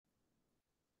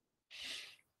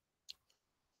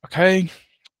Okay,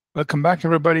 welcome back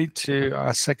everybody to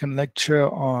our second lecture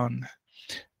on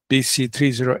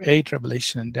BC308,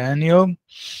 Revelation and Daniel.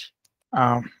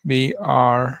 We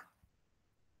are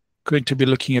going to be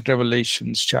looking at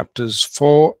Revelations chapters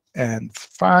 4 and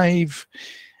 5.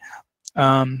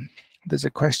 There's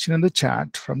a question in the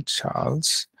chat from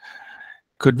Charles.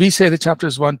 Could we say that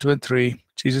chapters 1, 2, and 3,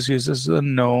 Jesus uses the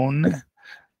known,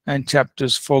 and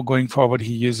chapters 4 going forward,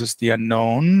 he uses the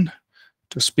unknown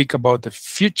to speak about the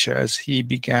future as he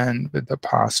began with the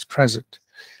past, present.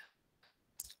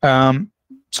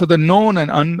 So the known and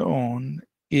unknown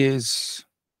is,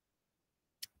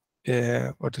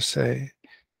 is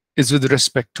with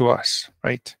respect to us,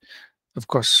 right? Of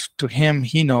course, to him,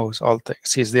 he knows all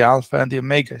things. He's the Alpha and the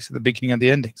Omega, he's the beginning and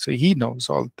the ending. So he knows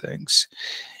all things.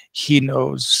 He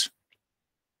knows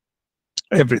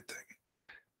everything,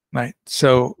 right?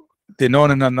 So the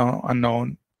known and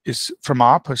unknown is from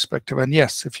our perspective. And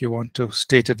yes, if you want to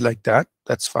state it like that,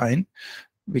 that's fine.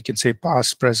 We can say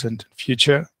past, present,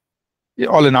 future,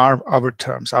 all in our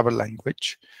terms, our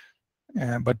language.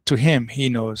 But to him, he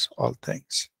knows all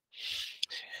things.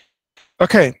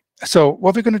 Okay, so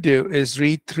what we're going to do is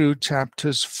read through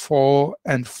chapters 4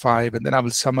 and 5, and then I will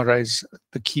summarize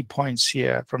the key points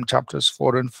here from chapters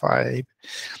 4 and 5.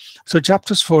 So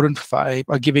chapters 4 and 5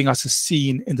 are giving us a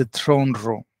scene in the throne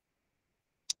room.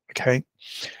 Okay,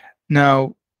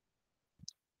 now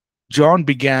John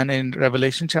began in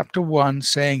Revelation chapter 1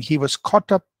 saying he was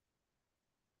taken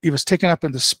up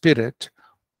in the Spirit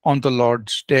on the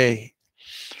Lord's day.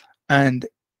 And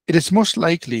it is most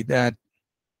likely that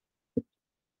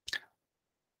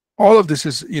all of this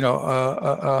is,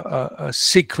 a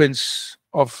sequence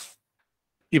of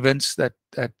events that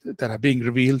are being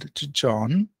revealed to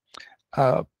John.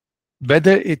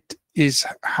 Whether it is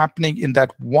happening in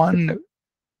that one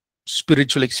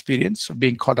spiritual experience of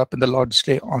being caught up in the Lord's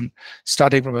day on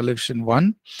starting from Revelation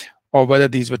 1, or whether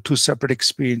these were two separate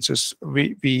experiences,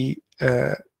 it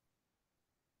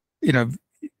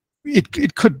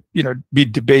could be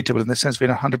debatable in the sense we're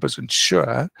not 100%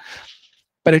 sure,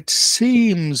 but it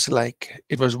seems like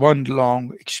it was one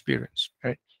long experience,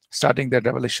 right? Starting there,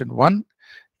 Revelation 1,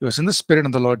 he was in the Spirit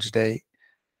on the Lord's day.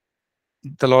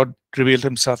 The Lord revealed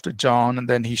himself to John, and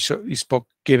then he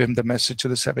gave him the message to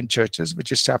the 7 churches,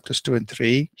 which is chapters 2 and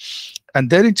 3. And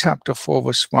then in chapter 4,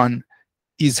 verse 1,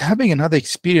 he's having another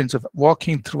experience of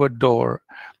walking through a door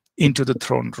into the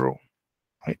throne room,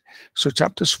 right? So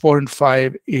chapters 4 and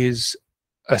 5 is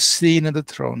a scene in the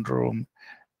throne room,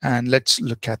 and let's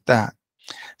look at that.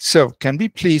 So can we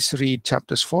please read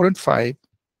chapters 4 and 5,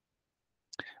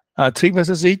 3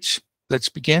 verses each? Let's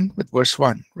begin with verse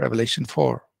 1, Revelation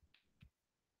 4.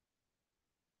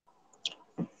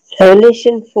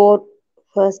 Revelation 4,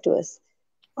 first verse.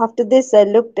 After this I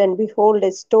looked, and behold, a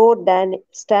store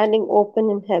standing open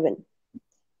in heaven.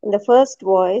 And the first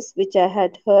voice which I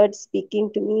had heard speaking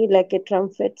to me like a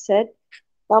trumpet said,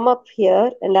 "Come up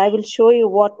here, and I will show you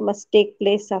what must take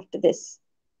place after this."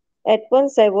 At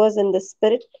once I was in the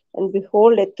Spirit, and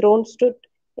behold, a throne stood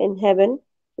in heaven,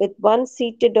 with one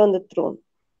seated on the throne.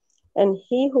 And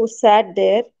he who sat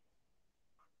there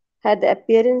had the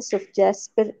appearance of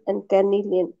jasper and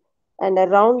carnelian, and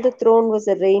around the throne was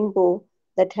a rainbow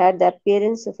that had the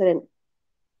appearance of an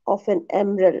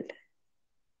emerald.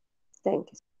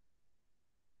 Thank you.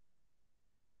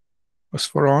 Verse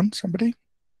 4 on, somebody?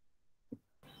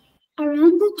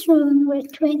 Around the throne were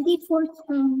 24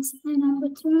 thrones, and on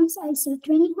the thrones I saw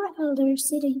 24 elders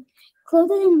sitting,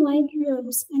 clothed in white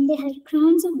robes, and they had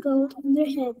crowns of gold on their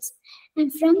heads.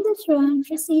 And from the throne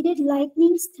proceeded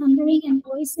lightnings, thundering, and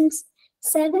voices.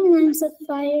 7 lamps of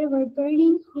fire were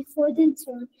burning before the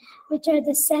throne, which are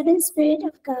the 7 Spirits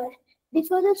of God.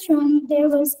 Before the throne there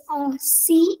was a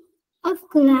sea of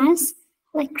glass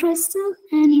like crystal,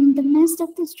 and in the midst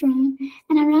of the throne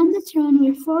and around the throne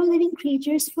were 4 living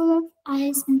creatures full of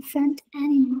eyes in front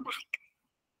and in back.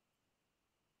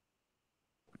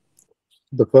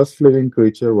 The first living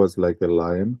creature was like a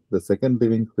lion, the second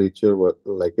living creature was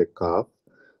like a calf,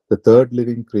 the third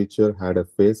living creature had a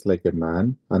face like a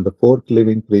man, and the fourth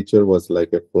living creature was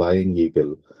like a flying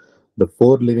eagle. The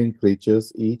 4 living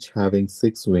creatures, each having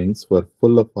 6 wings, were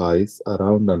full of eyes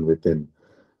around and within,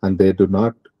 and they do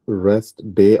not rest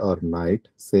day or night,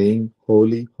 saying,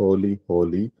 "Holy, holy,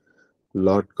 holy,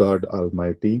 Lord God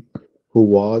Almighty, who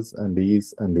was and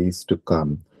is to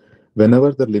come."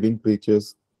 Whenever the living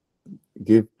creatures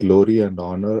give glory and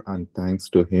honor and thanks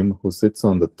to him who sits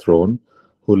on the throne,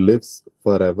 who lives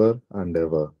forever and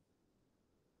ever.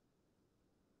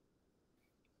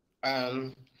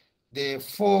 And the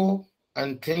 4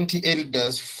 and 20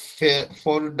 elders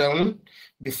fall down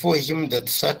before him that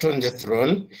sat on the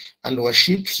throne, and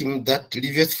worship him that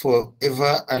liveth for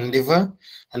ever and ever,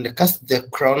 and cast their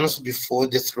crowns before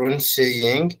the throne,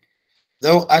 saying,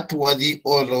 Thou art worthy,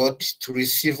 O Lord, to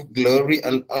receive glory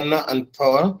and honor and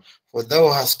power, for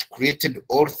thou hast created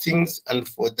all things, and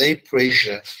for thy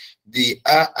pleasure they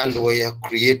are and were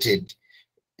created.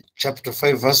 Chapter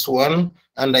 5, verse 1,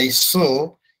 and I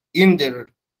saw in the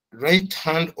right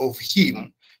hand of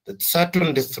him that sat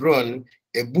on the throne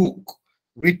a book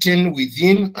written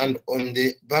within and on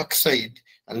the backside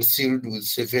and sealed with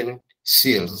 7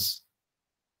 seals.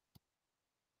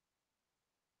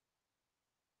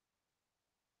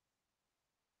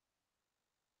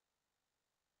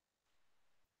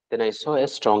 Then I saw a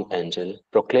strong angel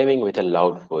proclaiming with a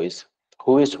loud voice,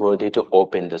 Who is worthy to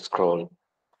open the scroll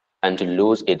and to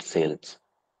loose its seals?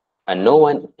 And no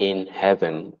one in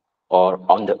heaven or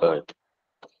on the earth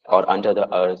or under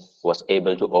the earth was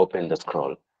able to open the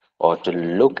scroll or to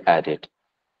look at it.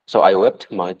 So I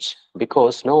wept much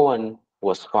because no one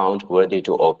was found worthy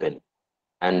to open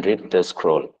and read the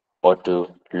scroll or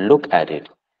to look at it.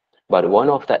 But one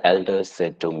of the elders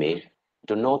said to me,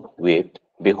 Do not weep.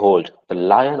 Behold, the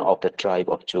Lion of the tribe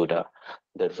of Judah,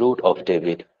 the root of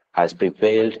David, has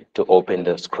prevailed to open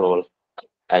the scroll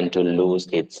and to loose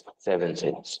its 7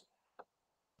 seals.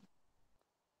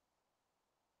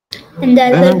 And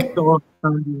I Then I looked, saw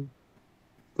standing.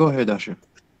 Go ahead, Asher.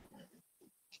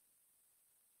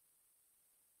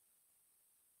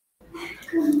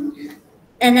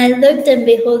 and I looked, and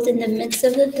behold, in the midst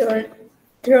of the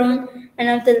throne and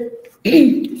of the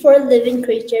 4 living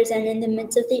creatures, and in the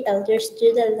midst of the elders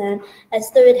stood a lamb,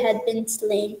 as though it had been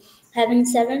slain, having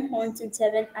 7 horns and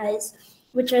 7 eyes,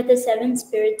 which are the 7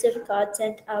 spirits of God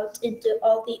sent out into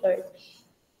all the earth.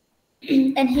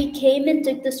 And he came and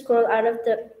took the scroll out of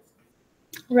the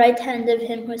right hand of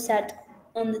him who sat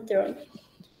on the throne.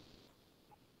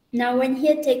 Now when he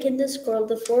had taken the scroll,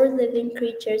 the 4 living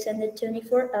creatures and the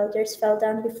 24 elders fell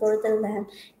down before the Lamb,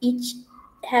 each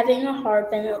having a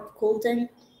harp and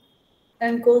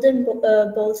golden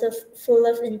bowls full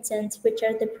of incense, which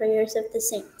are the prayers of the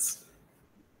saints.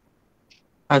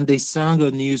 And they sang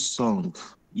a new song.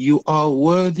 You are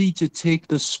worthy to take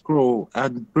the scroll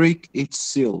and break its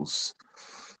seals.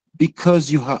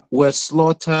 Because you were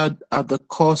slaughtered at the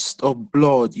cost of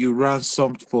blood, you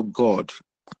ransomed for God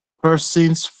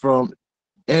persons from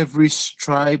every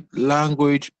tribe,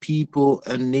 language, people,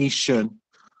 and nation.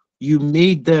 You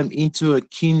made them into a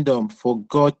kingdom for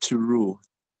God to rule,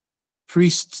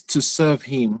 priests to serve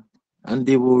him, and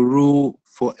they will rule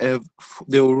forever.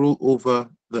 They will rule over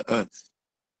the earth.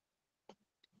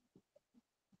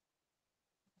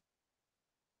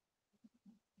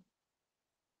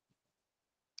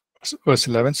 Verse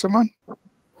 11, someone?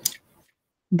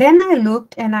 Then I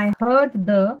looked, and I heard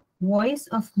the voice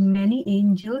of many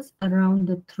angels around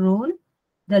the throne,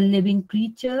 the living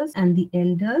creatures and the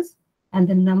elders, and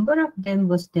the number of them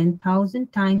was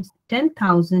 10,000 times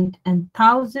 10,000 and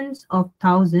thousands of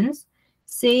thousands,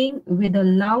 saying with a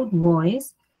loud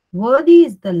voice, Worthy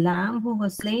is the Lamb who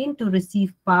was slain to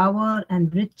receive power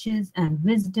and riches and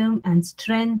wisdom and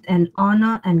strength and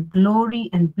honor and glory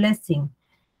and blessing.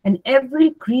 And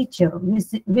every creature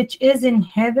which is in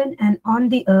heaven and on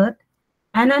the earth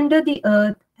and under the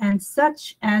earth, and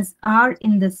such as are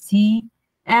in the sea,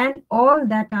 and all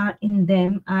that are in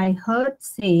them, I heard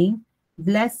saying,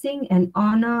 Blessing and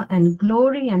honor and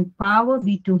glory and power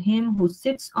be to him who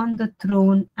sits on the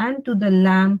throne and to the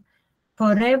Lamb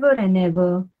forever and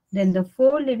ever. Then the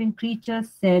 4 living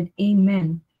creatures said,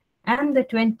 Amen. And the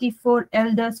 24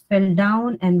 elders fell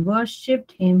down and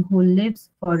worshipped him who lives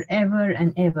forever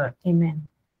and ever. Amen.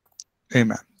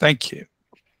 Amen. Thank you.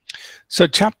 So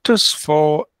chapters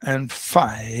 4 and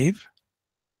 5.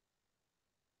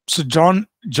 So John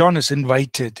is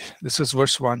invited. This is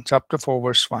verse 1, chapter 4,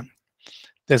 verse 1.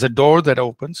 There's a door that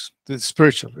opens. This is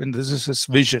spiritual, and this is his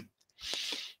vision.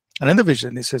 And in the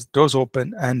vision, he says, doors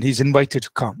open, and he's invited to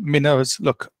come. I mean,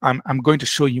 look, I'm going to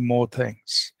show you more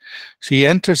things. So he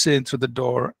enters in through the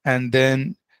door, and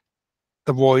then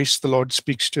the Lord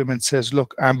speaks to him and says,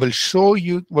 look, I will show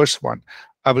you, verse 1,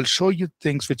 I will show you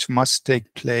things which must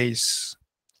take place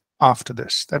after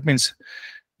this. That means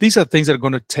these are things that are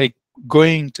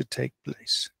going to take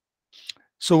place.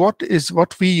 So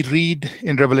what we read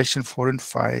in Revelation 4 and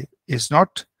 5 is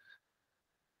not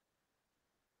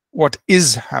what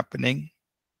is happening,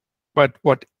 but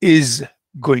what is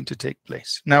going to take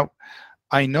place. Now,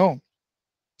 I know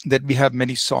that we have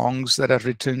many songs that are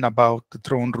written about the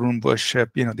throne room worship,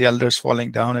 the elders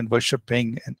falling down and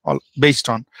worshiping, and all based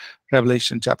on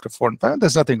Revelation chapter 4 and 5.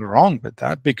 There's nothing wrong with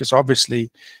that, because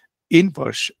obviously in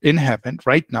worship in heaven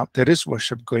right now. There is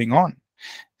worship going on,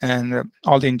 and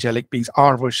all the angelic beings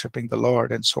are worshiping the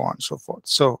Lord, and so on and so forth.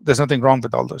 So there's nothing wrong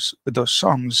with all those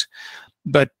songs,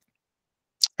 but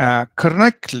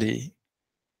correctly,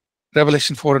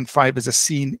 Revelation 4 and 5 is a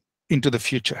scene into the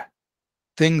future,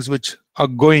 things which are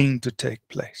going to take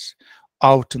place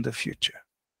out in the future.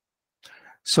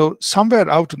 So somewhere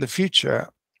out in the future,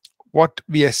 what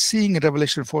we are seeing in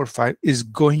Revelation 4 5 is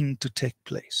going to take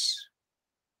place.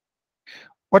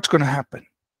 What's going to happen?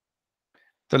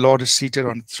 The Lord is seated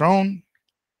on the throne,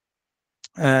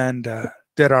 and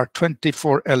there are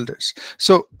 24 elders.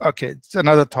 So, okay, it's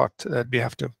another thought that we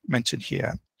have to mention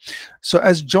here. So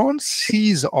as John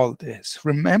sees all this,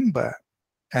 remember,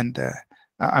 and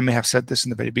I may have said this in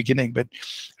the very beginning, but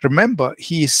remember,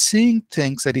 he is seeing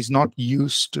things that he's not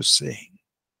used to seeing.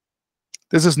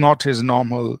 This is not his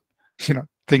normal,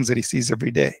 things that he sees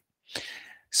every day.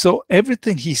 So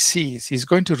everything he sees, he's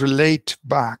going to relate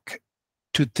back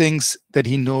to things that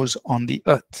he knows on the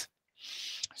earth.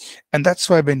 And that's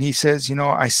why when he says,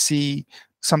 I see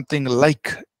something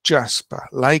like jasper,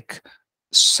 like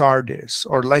sardis,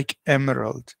 or like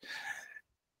emerald,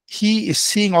 he is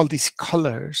seeing all these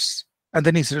colors, and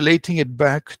then he's relating it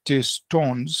back to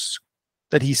stones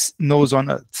that he knows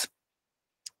on earth,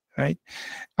 right?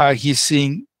 He's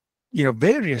seeing,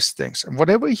 various things, and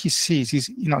whatever he sees,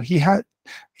 he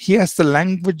has the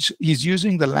language. He's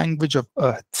using the language of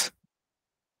earth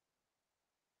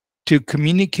to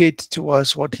communicate to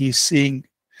us what he's seeing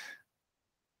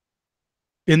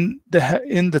in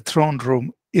the throne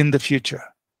room in the future.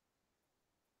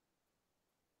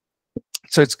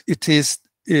 So it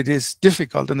is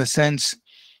difficult in the sense,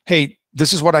 hey,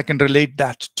 this is what I can relate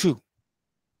that to,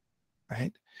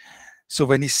 right? So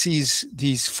when he sees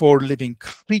these 4 living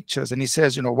creatures, and he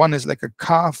says, one is like a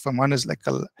calf and one is like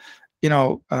a,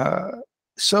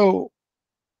 so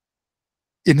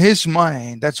in his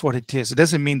mind, that's what it is. It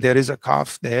doesn't mean there is a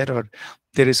calf there, or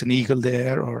there is an eagle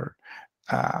there, or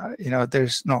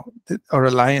there's no, or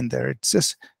a lion there. It's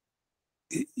just,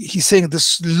 he's saying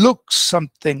this looks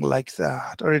something like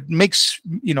that, or it makes,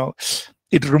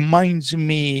 it reminds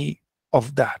me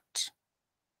of that.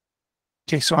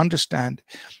 Okay, so understand,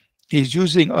 he's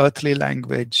using earthly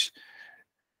language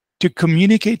to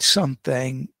communicate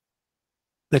something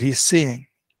that he's seeing.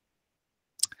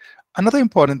 Another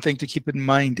important thing to keep in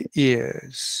mind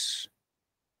is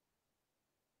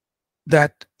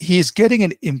that he's getting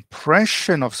an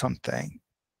impression of something,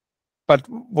 but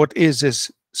what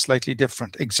is slightly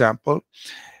different. Example,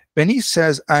 when he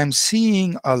says, I'm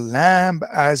seeing a lamb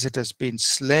as it has been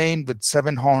slain with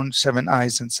 7 horns, 7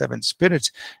 eyes, and 7 spirits,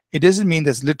 it doesn't mean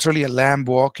there's literally a lamb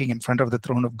walking in front of the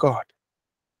throne of God.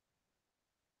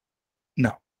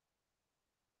 No.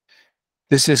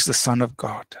 This is the Son of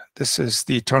God. This is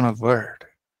the eternal Word.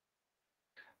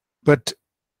 But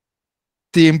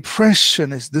the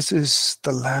impression is this is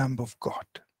the Lamb of God.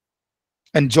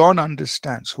 And John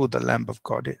understands who the Lamb of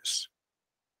God is.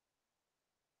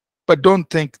 But don't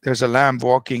think there's a lamb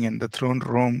walking in the throne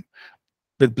room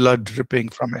with blood dripping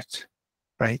from it,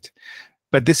 right?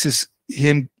 But this is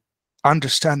him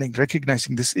understanding,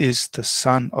 recognizing this is the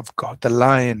Son of God, the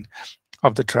Lion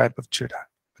of the tribe of Judah,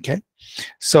 okay?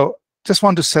 So just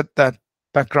want to set that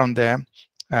background there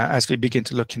as we begin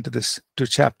to look into these 2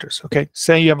 chapters, okay?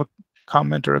 Say you have a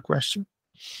comment or a question.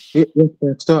 Yes,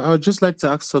 so I would just like to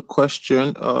ask a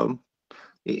question.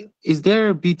 Is there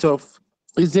a bit of,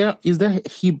 is there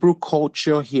Hebrew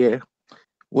culture here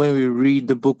when we read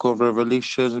the book of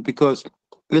Revelation? Because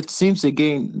it seems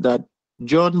again that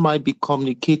John might be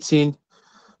communicating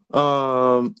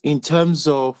in terms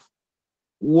of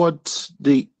what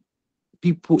the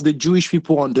Jewish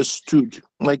people understood.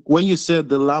 Like when you said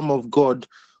the Lamb of God,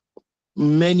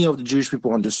 many of the Jewish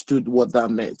people understood what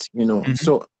that meant,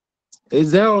 So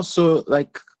is there also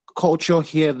like culture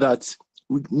here that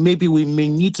maybe we may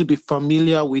need to be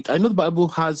familiar with? I know the Bible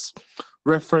has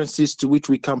references to which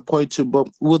we can point to, but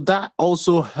would that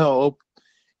also help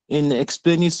in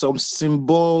explaining some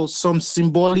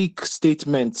symbolic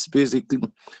statements, basically,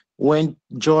 when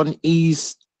John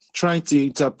is trying to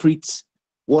interpret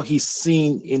what he's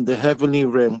seeing in the heavenly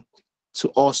realm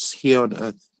to us here on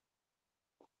earth?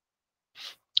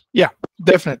 Yeah,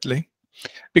 definitely.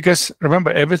 Because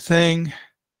remember, everything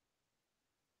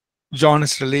John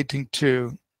is relating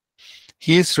to,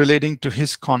 he is relating to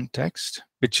his context,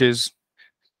 which is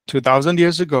 2,000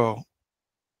 years ago,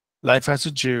 life as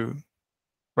a Jew,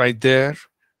 right there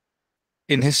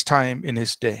in his time, in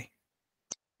his day,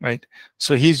 right?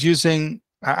 So he's using,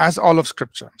 as all of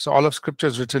Scripture. So all of Scripture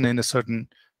is written in a certain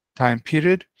time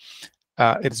period.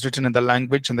 It's written in the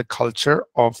language and the culture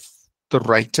of the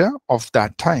writer of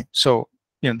that time. So,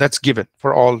 that's given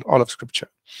for all of Scripture.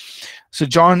 So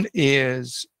John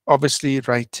is obviously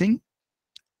writing.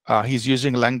 He's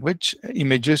using language,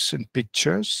 images, and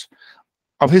pictures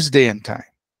of his day and time,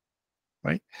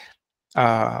 right?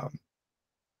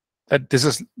 This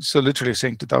is so literally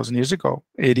saying 2,000 years ago,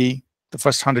 80, the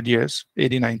first 100 years,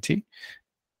 80, 90.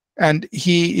 And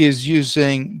he is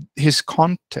using his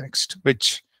context,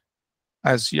 which,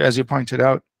 as you pointed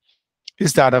out,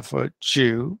 is that of a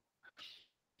Jew.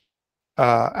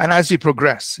 And as we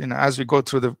progress, as we go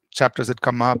through the chapters that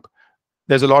come up,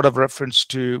 there's a lot of reference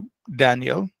to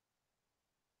Daniel,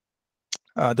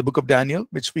 the book of Daniel,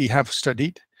 which we have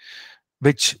studied,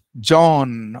 which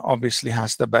John obviously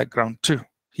has the background too.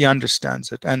 He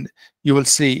understands it. And you will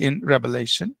see in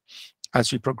Revelation,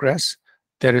 as we progress,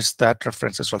 there is that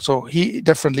reference as well. So he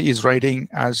definitely is writing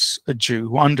as a Jew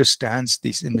who understands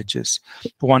these images,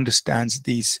 who understands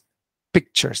these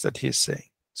pictures that he is saying.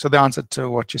 So the answer to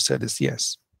what you said is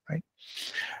yes, right?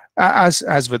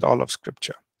 As with all of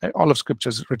Scripture. All of Scripture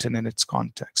is written in its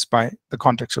context, by the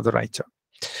context of the writer.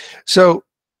 So,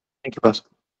 thank you, Pastor.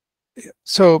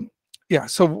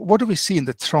 So what do we see in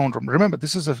the throne room? Remember,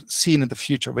 this is a scene in the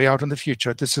future, way out in the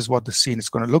future. This is what the scene is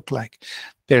going to look like.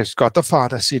 There's God the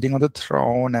Father sitting on the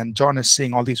throne, and John is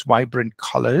seeing all these vibrant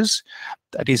colors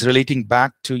that he's relating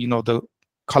back to, the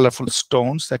colorful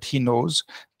stones that he knows,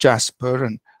 jasper,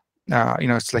 and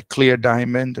it's like clear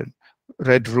diamond and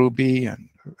red ruby and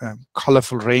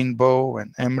colorful rainbow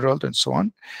and emerald and so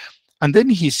on. And then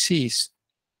he sees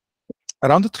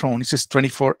around the throne, he says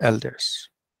 24 elders.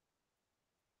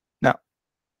 Now,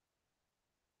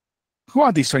 who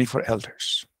are these 24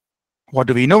 elders? What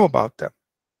do we know about them?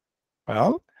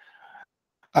 Well,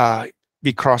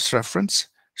 we cross-reference.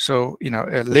 So,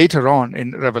 later on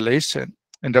in Revelation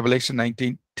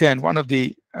 19:10, one of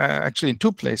the, actually in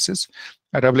two places,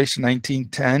 Revelation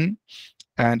 19:10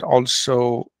 and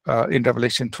also in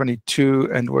Revelation 22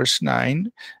 and verse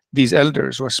 9, these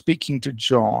elders were speaking to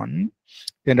John.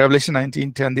 In Revelation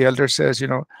 19:10, the elder says,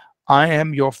 I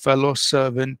am your fellow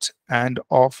servant and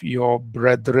of your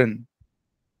brethren.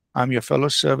 I'm your fellow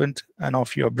servant and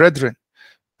of your brethren.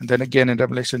 And then again in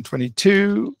Revelation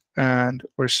 22 and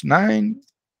verse 9,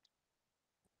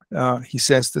 he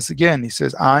says this again. He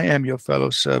says, I am your fellow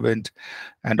servant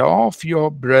and of your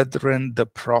brethren, the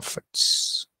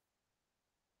prophets.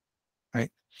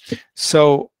 Right?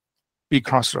 So we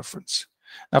cross-reference.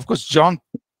 Now, of course, John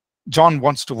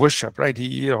wants to worship, right?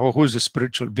 He, who's a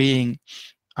spiritual being?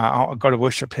 I've got to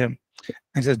worship him.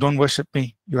 And he says, don't worship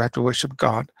me. You have to worship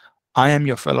God. I am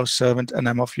your fellow servant and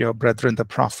I'm of your brethren, the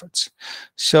prophets.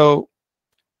 So,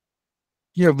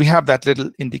 we have that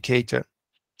little indicator.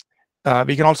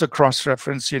 We can also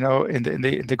cross-reference, in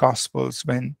the Gospels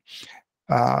when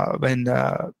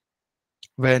the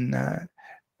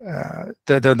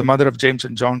mother of James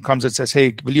and John comes and says,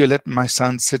 "Hey, will you let my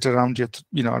son sit around your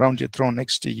throne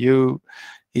next to you?"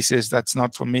 He says, "That's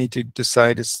not for me to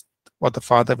decide. It's what the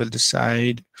Father will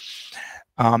decide."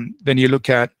 When you look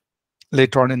at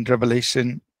later on in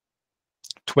Revelation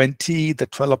 20, the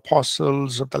 12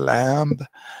 apostles of the Lamb,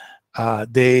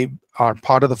 they are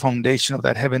part of the foundation of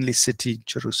that heavenly city,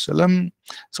 Jerusalem.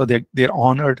 So they're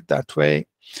honored that way.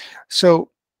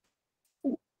 So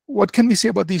what can we say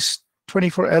about these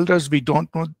 24 elders? We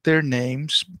don't know their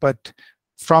names, but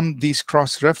from these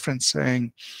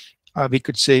cross-referencing, we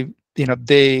could say,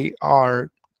 they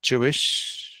are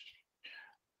Jewish.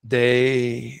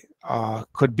 They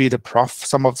could be the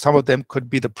some of them could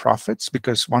be the prophets,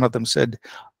 because one of them said,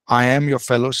 I am your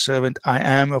fellow servant, I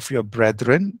am of your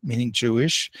brethren, meaning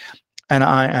Jewish, and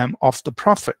I am of the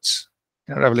prophets,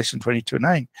 Revelation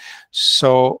 22:9.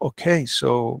 So, okay,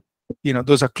 so,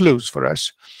 those are clues for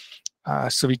us.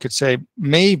 So we could say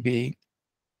maybe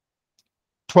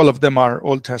 12 of them are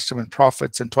Old Testament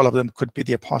prophets and 12 of them could be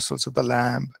the apostles of the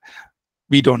Lamb.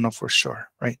 We don't know for sure,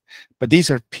 right? But these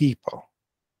are people,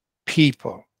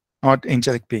 not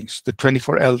angelic beings. The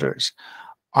 24 elders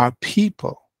are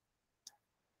people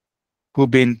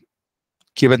who've been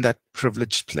given that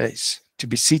privileged place to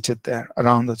be seated there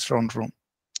around the throne room,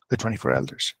 the 24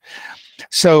 elders.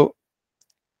 So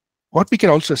what we can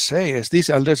also say is these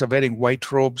elders are wearing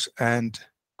white robes and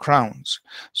crowns.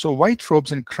 So white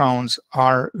robes and crowns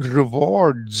are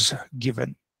rewards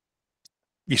given.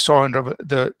 We saw in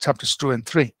the chapters 2 and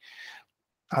 3.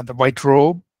 The white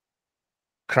robe,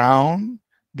 crown,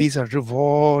 these are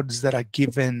rewards that are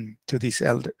given to these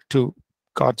to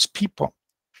God's people.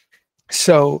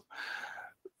 So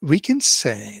we can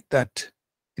say that,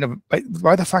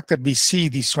 by the fact that we see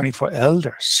these 24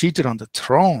 elders seated on the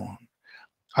throne,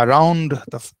 around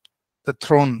the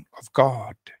throne of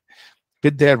God,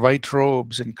 with their white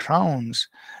robes and crowns,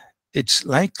 it's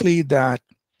likely that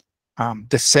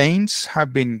the saints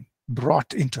have been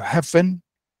brought into heaven,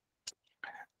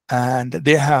 and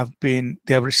they have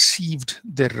received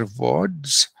their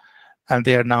rewards, and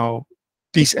they are now,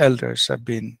 these elders have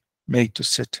been made to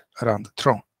sit around the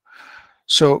throne.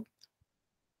 So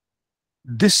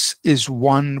this is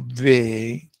one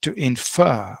way to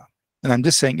infer, and I'm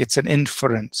just saying it's an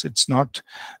inference. It's not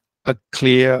a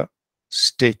clear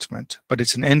statement, but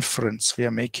it's an inference we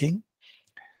are making,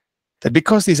 that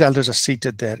because these elders are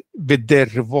seated there with their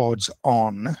rewards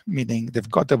on, meaning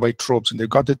they've got the white robes and they've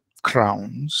got the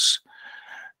crowns,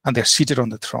 and they're seated on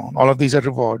the throne, all of these are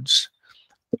rewards,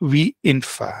 we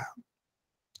infer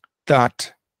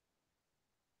that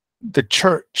the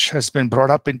church has been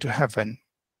brought up into heaven,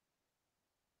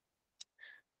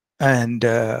 and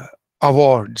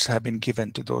awards have been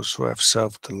given to those who have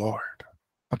served the Lord.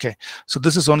 Okay, so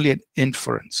this is only an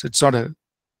inference. It's not a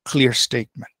clear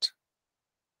statement.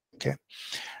 Okay,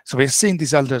 so we're seeing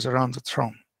these elders around the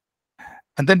throne,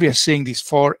 and then we are seeing these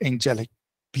four angelic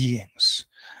beings.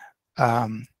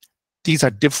 These are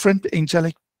different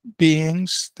angelic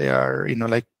beings. They are,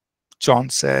 like John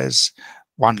says,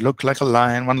 one looked like a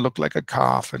lion, one looked like a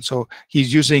calf, and so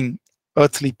he's using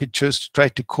earthly pictures to try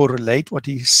to correlate what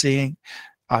he's saying.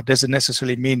 Doesn't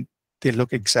necessarily mean they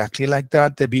look exactly like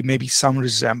that. There be maybe some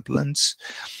resemblance.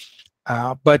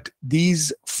 But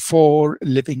these four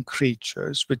living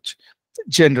creatures, which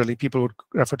generally people would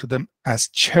refer to them as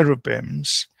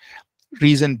cherubims,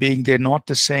 reason being they're not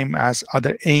the same as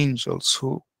other angels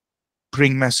who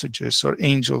bring messages, or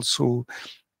angels who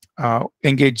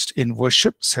engaged in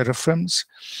worship, seraphims,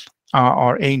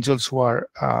 or angels who are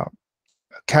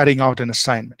carrying out an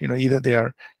assignment. Either they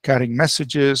are carrying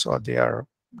messages or they are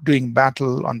doing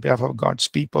battle on behalf of God's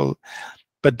people.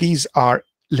 But these are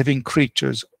living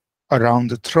creatures around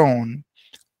the throne,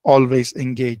 always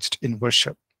engaged in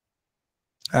worship.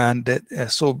 And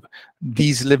so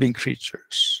these living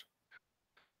creatures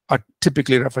are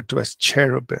typically referred to as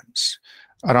cherubims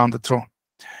around the throne.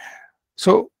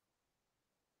 So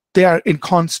they are in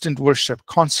constant worship,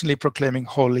 constantly proclaiming,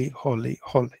 holy, holy,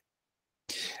 holy.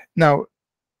 Now,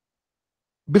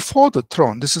 before the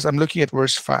throne, I'm looking at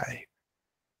verse 5.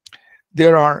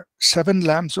 There are 7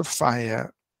 lamps of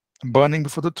fire burning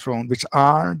before the throne, which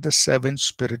are the 7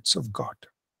 spirits of God.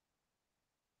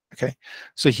 Okay,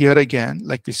 so here again,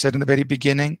 like we said in the very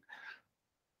beginning,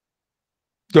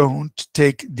 don't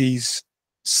take these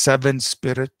 7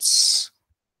 spirits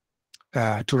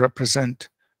to represent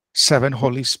 7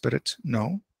 Holy Spirits.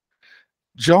 No.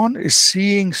 John is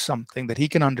seeing something that he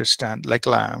can understand, like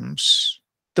lamps,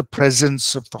 the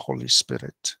presence of the Holy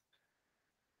Spirit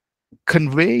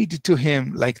conveyed to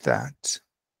him like that.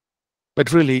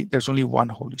 But really, there's only one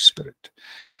Holy Spirit.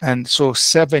 And so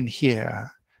 7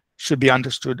 here should be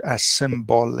understood as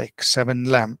symbolic. 7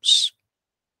 lamps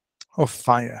of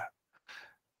fire,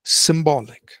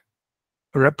 symbolic,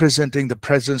 representing the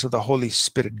presence of the Holy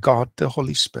Spirit, God the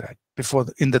Holy Spirit,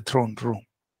 in the throne room.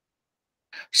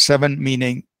 7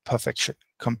 meaning perfection,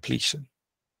 completion.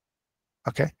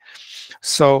 Okay,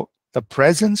 so the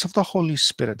presence of the Holy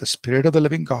Spirit, the Spirit of the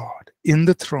living God in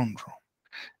the throne room,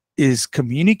 is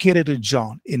communicated to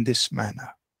John in this manner.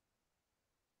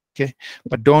 Okay,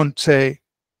 but don't say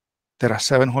there are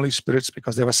 7 Holy Spirits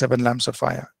because there were 7 lamps of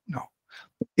fire. No,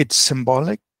 it's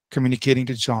symbolic, communicating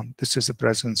to John, this is the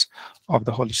presence of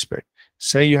the Holy Spirit.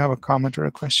 Say you have a comment or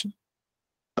a question?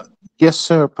 Yes,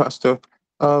 sir, Pastor.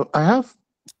 I have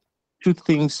 2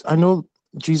 things. I know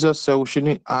Jesus said we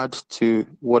shouldn't add to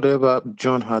whatever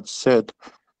John had said.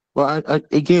 But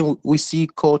again, we see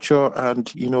culture and,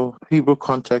 Hebrew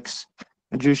context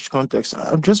and Jewish context.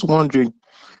 I'm just wondering,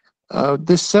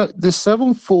 the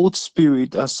sevenfold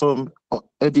spirit, as some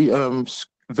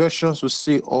versions would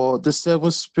say, or the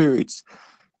 7 spirits,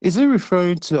 is it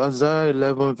referring to Isaiah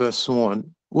 11 verse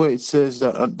 1, where it says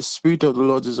that the Spirit of the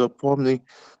Lord is upon me,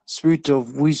 Spirit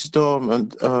of wisdom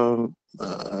and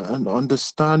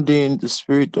understanding, the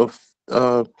Spirit of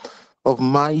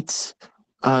might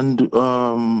and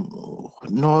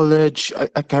knowledge?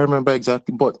 I can't remember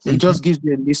exactly, but it just gives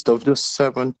me a list of those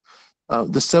 7,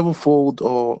 the sevenfold,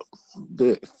 or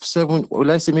the 7, or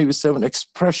let's say maybe 7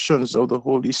 expressions of the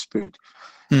Holy Spirit.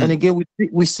 And again,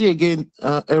 we see again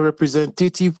a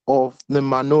representative of the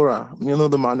menorah.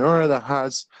 The menorah that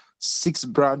has 6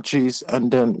 branches and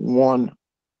then 1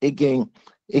 again,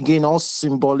 all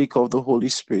symbolic of the Holy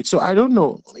Spirit. So I don't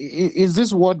know, is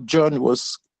this what John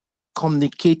was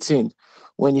communicating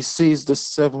when he says the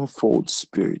sevenfold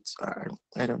spirit?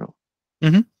 I don't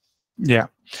know. Yeah.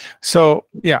 So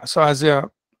as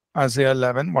Isaiah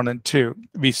 11, 1 and 2,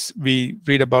 we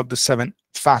read about the 7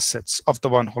 facets of the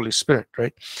one Holy Spirit,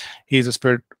 right? He is the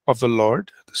Spirit of the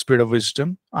Lord, the Spirit of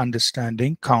wisdom,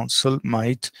 understanding, counsel,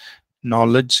 might,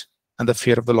 knowledge, and the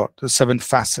fear of the Lord. The 7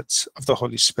 facets of the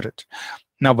Holy Spirit.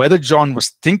 Now, whether John was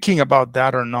thinking about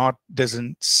that or not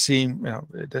doesn't seem,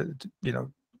 we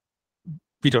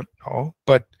don't know.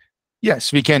 But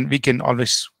yes, we can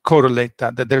always correlate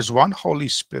that there's one Holy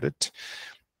Spirit,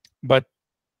 but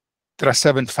there are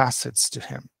 7 facets to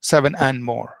him, 7 and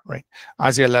more, right?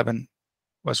 Isaiah 11,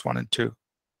 verse 1 and 2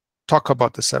 talk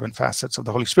about the 7 facets of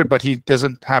the Holy Spirit, but he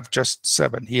doesn't have just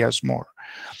 7, he has more.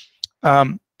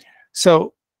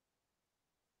 So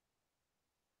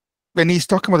when he's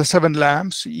talking about the 7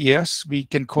 lamps, yes, we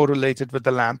can correlate it with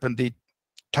the lamp in the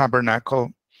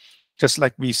tabernacle, just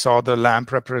like we saw the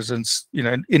lamp represents,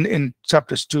 in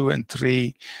chapters 2 and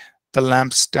 3, the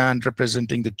lampstand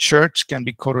representing the church can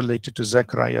be correlated to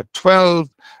Zechariah 12,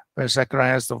 where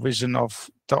Zechariah has the vision of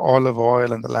the olive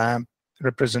oil and the lamp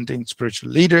representing spiritual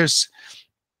leaders.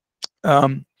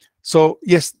 So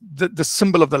yes, the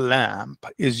symbol of the lamp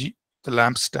is the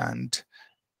lampstand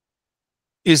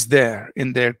is there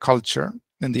in their culture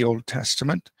in the Old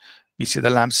Testament. We see the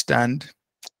lampstand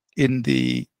in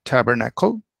the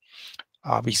tabernacle.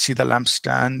 We see the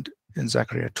lampstand in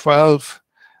Zechariah 12.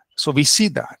 So we see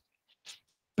that.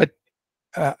 But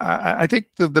I think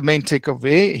the main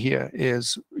takeaway here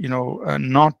is,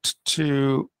 not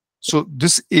to, so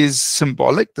this is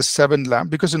symbolic, the 7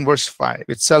 lamps, because in verse 5,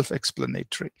 it's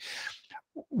self-explanatory.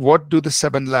 What do the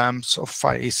 7 lamps of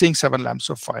fire? He's saying 7 lamps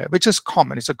of fire, which is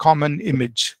common. It's a common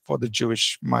image for the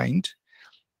Jewish mind.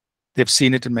 They've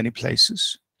seen it in many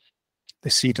places. They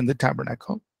see it in the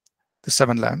tabernacle, the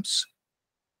 7 lamps.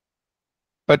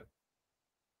 But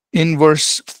in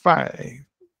verse 5,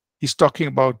 he's talking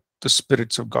about the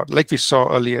spirits of God, like we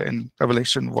saw earlier in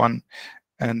Revelation 1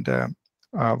 and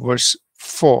verse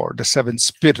 4, the 7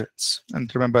 spirits.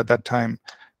 And remember, at that time,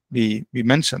 we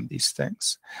mentioned these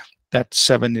things. That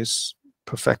 7 is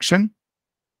perfection.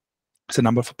 It's a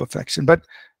number for perfection, but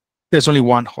there's only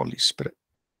one Holy Spirit,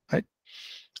 right?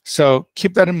 So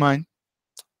keep that in mind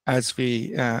as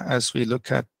we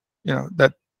look at,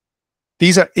 that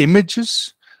these are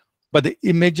images, but the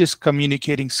image is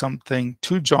communicating something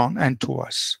to John and to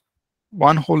us.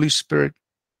 One Holy Spirit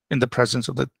in the presence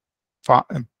of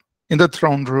in the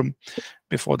throne room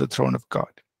before the throne of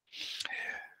God.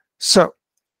 So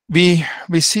we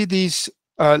see these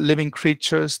living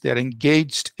creatures. They're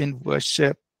engaged in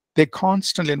worship. They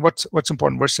constantly, and what's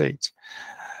important, verse 8,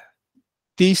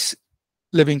 these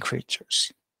living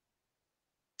creatures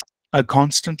are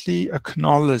constantly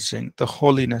acknowledging the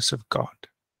holiness of God.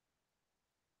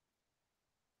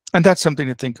 And that's something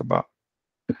to think about.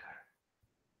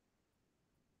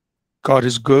 God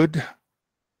is good,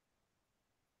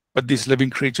 but these living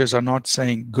creatures are not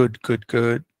saying good, good,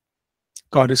 good.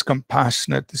 God is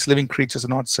compassionate. These living creatures are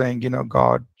not saying,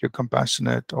 God, you're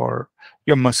compassionate, or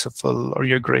you're merciful, or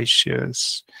you're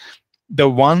gracious. The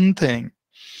one thing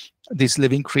these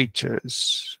living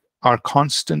creatures are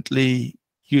constantly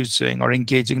using or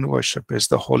engaging in worship is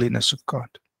the holiness of God.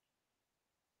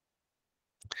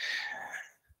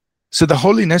 So the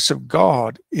holiness of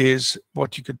God is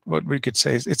what we could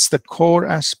say is it's the core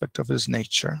aspect of his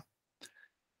nature,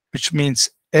 which means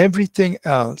everything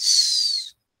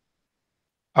else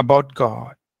about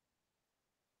God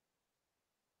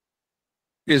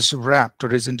is wrapped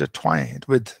or is intertwined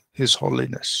with his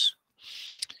holiness.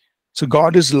 So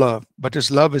God is love, but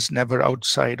his love is never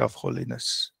outside of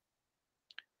holiness.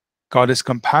 God is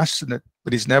compassionate,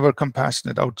 but he's never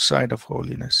compassionate outside of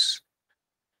holiness.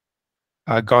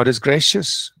 God is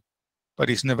gracious, but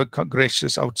he's never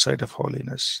gracious outside of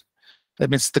holiness. That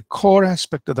means the core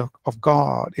aspect of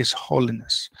God is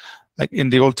holiness. Like in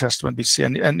the Old Testament, we see,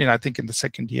 and I think in the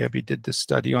second year we did this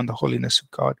study on the holiness of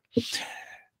God.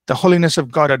 The holiness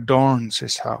of God adorns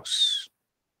his house.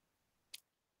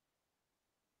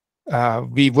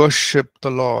 We worship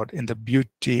the Lord in the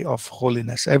beauty of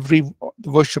holiness. Every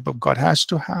worship of God has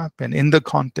to happen in the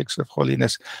context of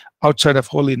holiness. Outside of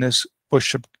holiness,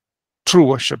 true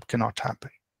worship cannot happen.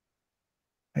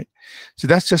 Right? So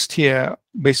that's just here,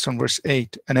 based on verse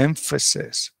 8, an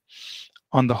emphasis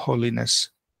on the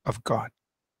holiness of God.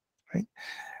 Right?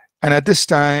 And at this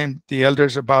time, the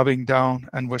elders are bowing down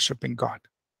and worshiping God.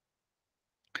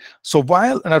 So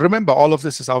and I remember all of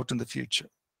this is out in the future.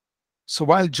 So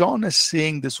while John is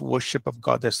seeing this worship of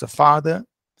God, there's the Father,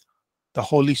 the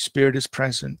Holy Spirit is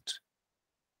present,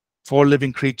 4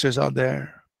 living creatures are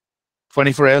there,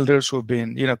 24 elders who have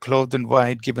been, clothed in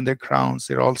white, given their crowns,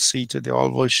 they're all seated, they're all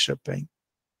worshiping.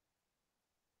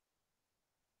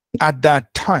 At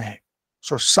that time,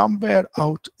 So somewhere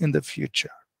out in the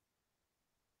future,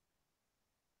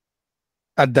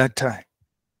 at that time,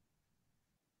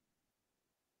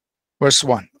 verse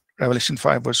 1, Revelation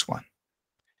 5, verse 1,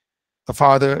 the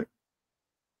Father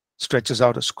stretches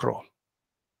out a scroll.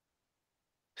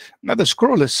 Now the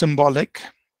scroll is symbolic,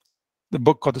 the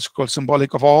book or the scroll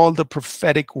symbolic of all the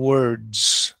prophetic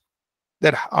words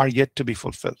that are yet to be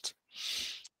fulfilled.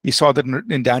 We saw that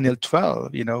in Daniel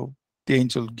 12, the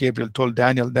angel Gabriel told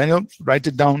Daniel, write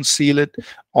it down, seal it.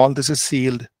 All this is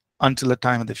sealed until a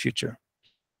time in the future.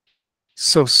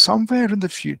 So somewhere in the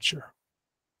future,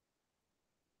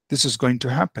 this is going to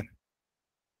happen.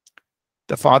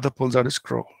 The Father pulls out a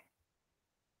scroll,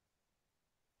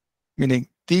 meaning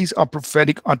these are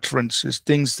prophetic utterances,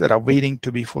 things that are waiting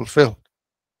to be fulfilled.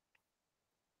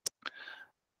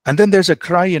 And then there's a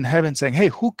cry in heaven saying, hey,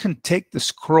 who can take the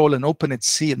scroll and open its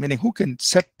seal? Meaning, who can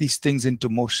set these things into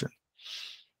motion?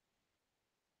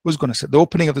 Who's going to set? The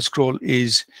opening of the scroll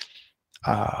is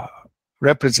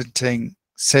representing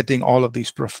setting all of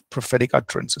these prophetic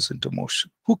utterances into motion.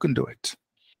 Who can do it?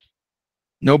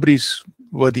 Nobody's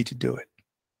worthy to do it.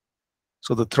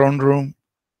 So the throne room,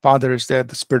 Father is there,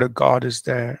 the Spirit of God is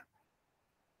there.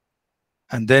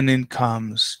 And then in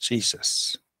comes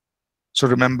Jesus. So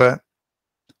remember,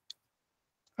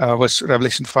 was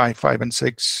Revelation 5, 5 and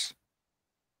 6.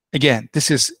 Again, this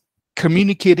is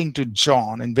communicating to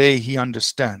John in a way he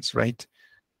understands, right?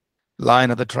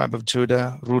 Lion of the tribe of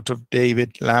Judah, root of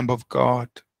David, Lamb of God.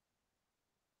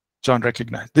 John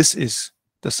recognized this is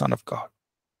the Son of God.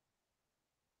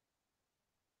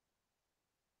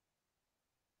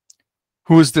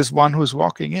 Who is this one who is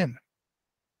walking in?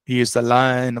 He is the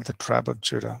Lion of the tribe of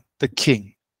Judah, the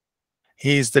King.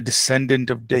 He is the descendant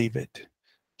of David.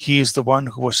 He is the one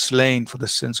who was slain for the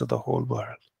sins of the whole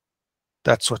world.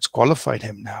 That's what's qualified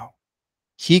him now.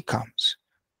 He comes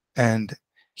and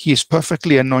he is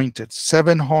perfectly anointed.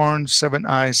 7 horns, 7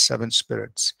 eyes, 7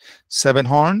 spirits. 7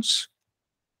 horns,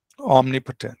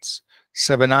 omnipotence.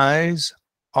 7 eyes,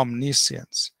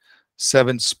 omniscience.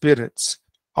 7 spirits,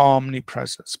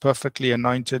 omnipresence. Perfectly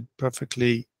anointed,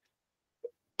 perfectly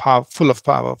full of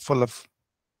power, full of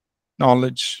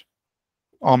knowledge,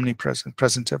 omnipresent,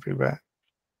 present everywhere.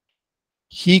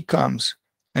 He comes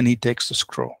and he takes the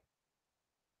scroll.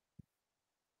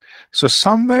 So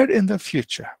somewhere in the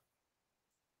future,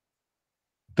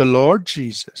 the Lord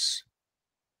Jesus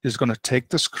is going to take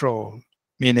the scroll,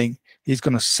 meaning he's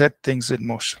going to set things in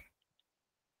motion.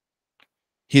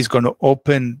 He's going to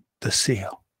open the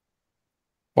seal,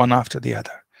 one after the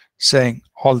other, saying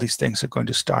all these things are going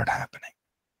to start happening.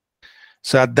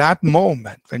 So at that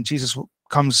moment, when Jesus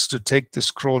comes to take the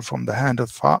scroll from the hand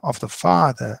of the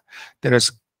Father, there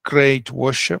is great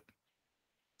worship.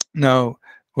 Now,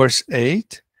 verse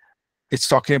 8, it's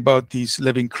talking about these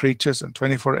living creatures and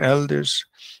 24 elders.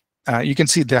 You can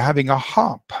see they're having a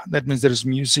harp. That means there is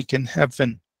music in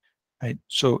heaven, right?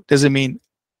 So it doesn't mean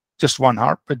just one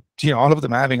harp, but all of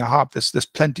them are having a harp. There's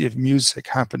plenty of music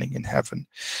happening in heaven.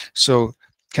 So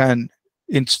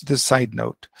this side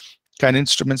note, can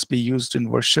instruments be used in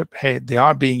worship? Hey, they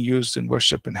are being used in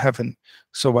worship in heaven.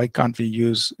 So why can't we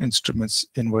use instruments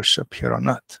in worship here on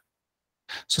earth?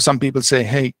 So some people say,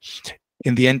 hey,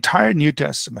 in the entire New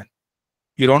Testament,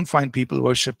 you don't find people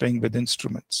worshiping with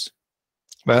instruments.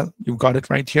 Well, you've got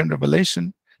it right here in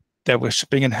Revelation. They're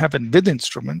worshiping in heaven with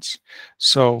instruments.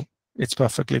 So it's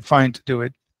perfectly fine to do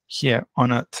it here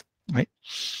on earth, right?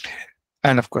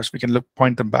 And of course, we can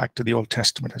point them back to the Old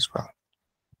Testament as well.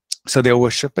 So they're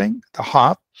worshiping the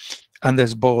harp, and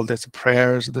there's the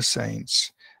prayers of the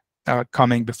saints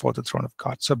coming before the throne of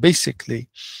God. So basically,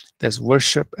 there's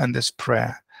worship and there's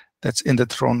prayer that's in the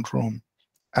throne room.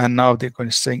 And now they're going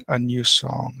to sing a new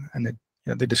song, and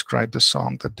they describe the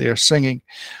song that they are singing.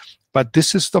 But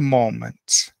this is the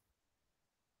moment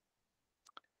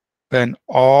when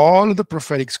all the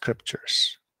prophetic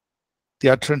scriptures, the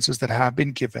utterances that have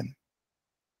been given,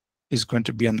 is going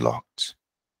to be unlocked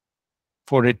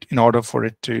in order for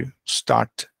it to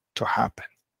start to happen.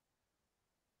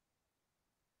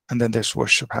 And then there's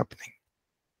worship happening.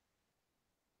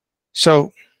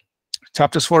 So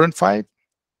chapters 4 and 5,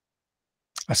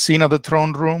 a scene of the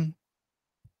throne room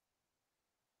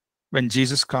when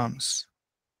Jesus comes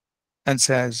and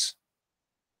says,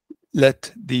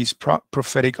 let these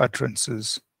prophetic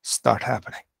utterances start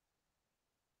happening.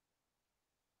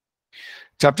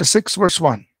 Chapter 6, verse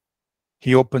 1,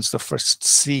 he opens the first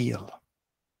seal.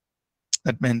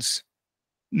 That means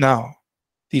now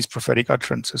these prophetic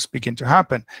utterances begin to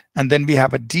happen. And then we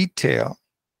have a detail,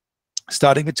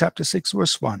 starting with chapter 6,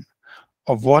 verse 1,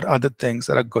 of what are the things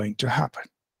that are going to happen.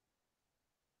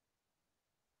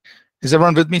 Is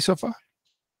everyone with me so far?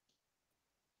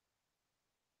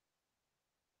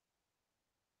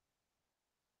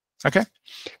 Okay,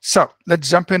 so let's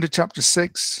jump into chapter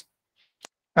 6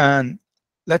 and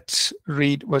let's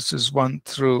read verses 1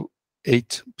 through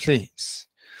 8, please.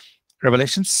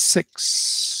 Revelation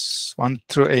 6, 1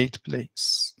 through 8,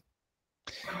 please.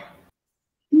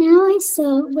 Now I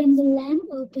saw when the Lamb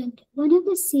opened one of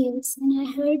the seals, and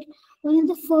I heard one of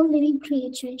the four living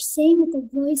creatures saying with a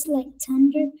voice like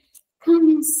thunder, "Come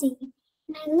and see."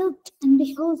 And I looked, and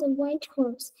behold, a white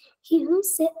horse. He who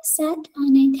sat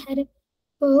on it had a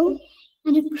bow,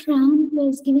 and a crown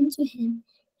was given to him.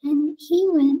 And he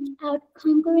went out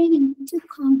conquering and to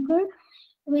conquer.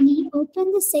 When he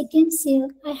opened the second seal,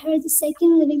 I heard the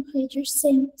second living creature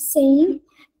saying,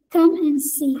 "Come and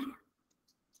see."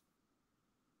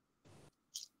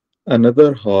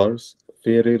 Another horse,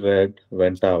 fiery red,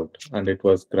 went out, and it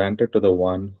was granted to the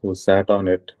one who sat on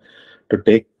it to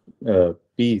take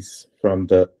peace from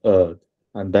the earth,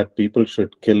 and that people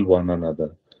should kill one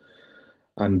another.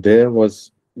 And there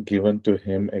was given to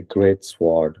him a great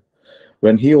sword.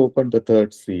 When he opened the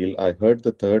third seal, I heard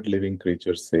the third living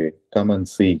creature say, "Come and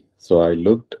see." So I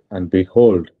looked, and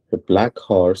behold, a black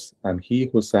horse, and he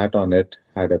who sat on it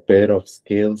had a pair of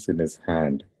scales in his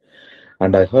hand.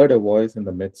 And I heard a voice in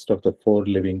the midst of the four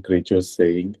living creatures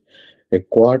saying, "A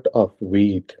quart of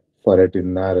wheat for a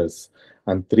denarius,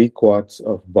 and 3 quarts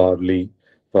of barley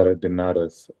for a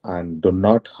denarius, and do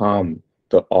not harm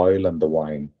the oil and the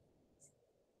wine."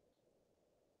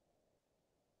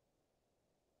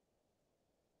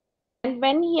 And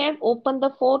when he had opened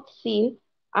the fourth seal,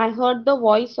 I heard the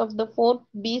voice of the fourth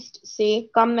beast say,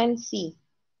 "Come and see."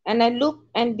 And I looked,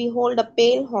 and behold, a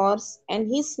pale horse, and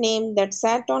his name that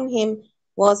sat on him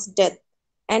was Death.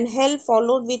 And hell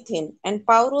followed with him, and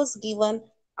power was given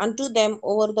unto them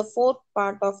over the fourth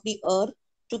part of the earth,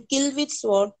 to kill with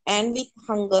sword, and with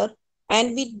hunger,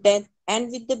 and with death,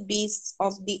 and with the beasts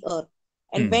of the earth.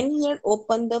 And when he had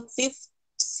opened the fifth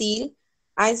seal,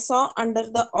 I saw under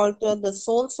the altar the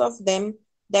souls of them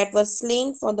that were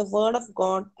slain for the word of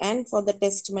God and for the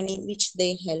testimony which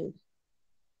they held.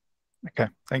 Okay,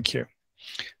 thank you.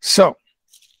 So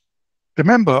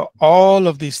remember, all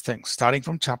of these things, starting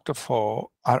from chapter 4,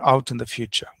 are out in the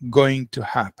future, going to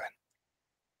happen.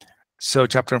 So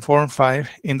chapter 4 and 5,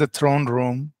 in the throne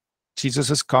room, Jesus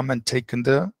has come and taken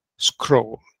the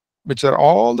scroll, which are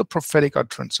all the prophetic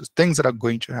utterances, things that are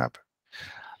going to happen.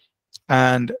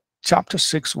 And chapter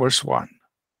 6, verse 1,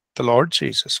 the Lord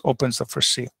Jesus opens the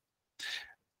first seal.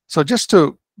 So just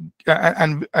to,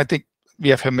 and I think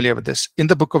we are familiar with this, in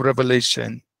the book of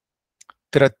Revelation,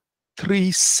 there are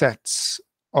 3 sets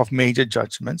of major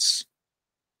judgments.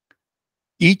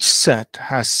 Each set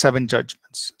has 7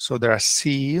 judgments. So there are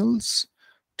seals,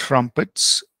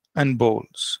 trumpets, and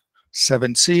bowls.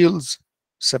 7 seals,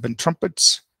 7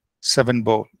 trumpets, 7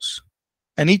 bowls.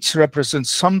 And each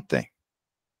represents something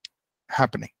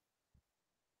happening.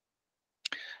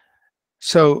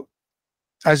 So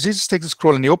as Jesus takes the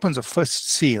scroll and he opens the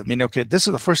first seal, meaning, okay, this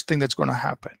is the first thing that's going to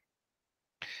happen.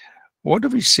 What do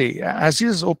we see? As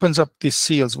Jesus opens up these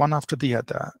seals one after the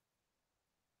other,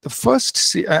 the first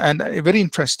seal, and very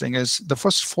interesting, is the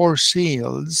first 4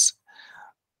 seals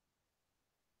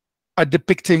are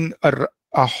depicting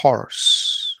a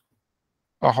horse.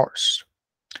 A horse.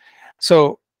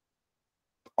 So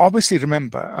obviously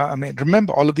remember,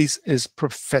 remember all of these is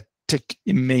prophetic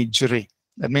imagery.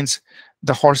 That means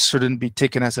the horse shouldn't be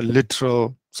taken as a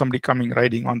literal, somebody coming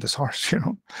riding on this horse,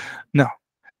 No,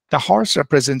 the horse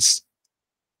represents,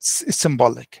 is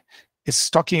symbolic.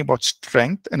 It's talking about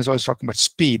strength, and it's always talking about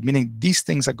speed, meaning these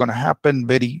things are going to happen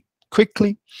very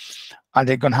quickly, and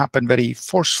they're going to happen very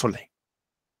forcefully.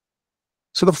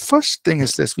 So the first thing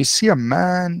is this: we see a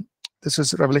man. This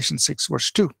is Revelation 6, verse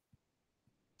 2.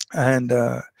 And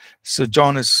so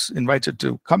John is invited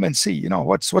to come and see,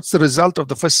 what's the result of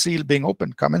the first seal being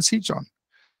opened? Come and see, John.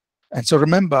 And so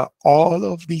remember, all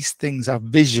of these things are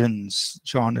visions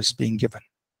John is being given.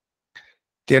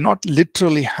 They're not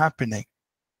literally happening.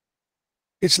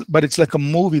 But it's like a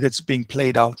movie that's being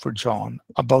played out for John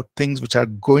about things which are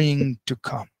going to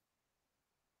come.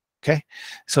 Okay,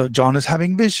 so John is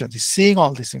having visions. He's seeing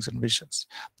all these things in visions.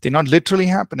 They're not literally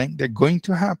happening. They're going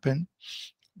to happen,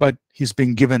 but he's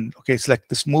being given, okay, it's like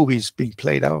this movie is being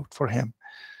played out for him.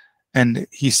 And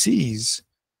he sees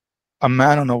a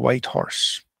man on a white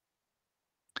horse.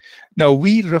 Now,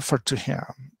 we refer to him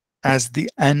as the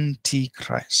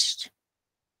Antichrist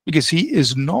because he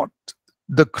is not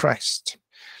the Christ.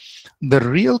 The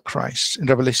real Christ in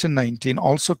Revelation 19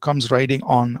 also comes riding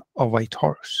on a white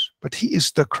horse, but he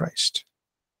is the Christ,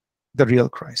 the real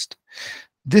Christ.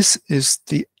 This is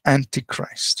the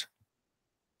Antichrist.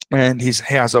 And he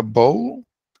has a bow,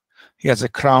 he has a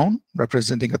crown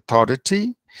representing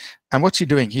authority, And what's he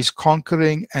doing? He's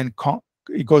conquering and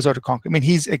he goes out to conquer. I mean,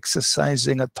 he's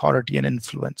exercising authority and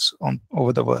influence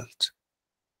over the world.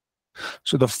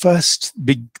 So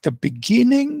the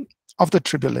beginning of the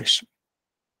tribulation,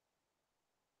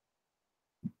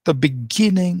 the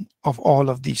beginning of all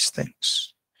of these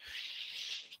things,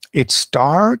 it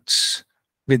starts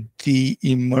with the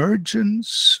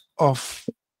emergence of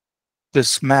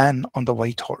this man on the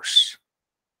white horse,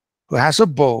 who has a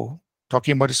bow,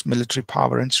 talking about his military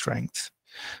power and strength,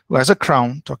 who has a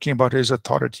crown, talking about his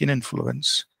authority and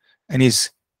influence, and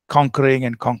he's conquering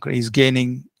and conquering, he's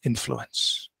gaining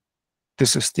influence.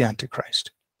 This is the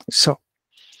Antichrist. So,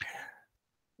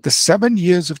 the 7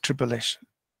 years of tribulation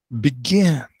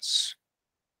begins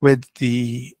with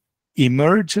the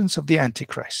emergence of the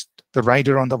Antichrist, the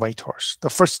rider on the white horse, the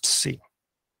first seal.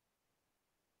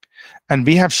 And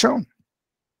we have shown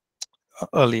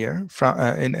earlier,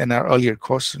 in our earlier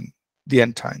course in the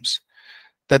end times,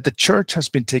 that the church has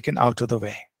been taken out of the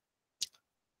way.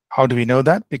 How do we know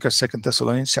that? Because 2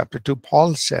 Thessalonians chapter 2,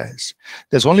 Paul says,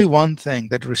 there's only one thing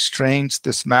that restrains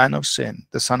this man of sin,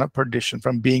 the son of perdition,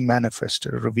 from being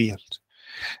manifested or revealed.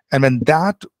 And when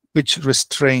that which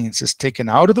restrains is taken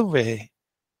out of the way,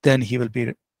 then he will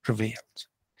be revealed.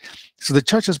 So the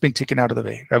church has been taken out of the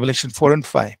way. Revelation 4 and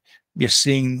 5, we are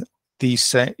seeing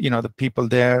these, the people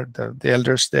there, the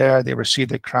elders there, they receive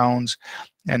their crowns,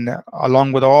 and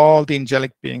along with all the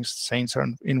angelic beings, saints are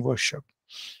in worship.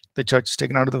 The church is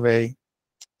taken out of the way,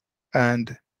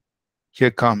 and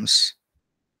here comes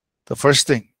the first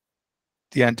thing: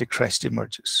 the Antichrist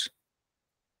emerges.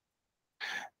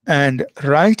 And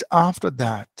right after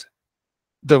that,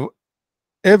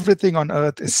 everything on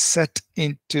earth is set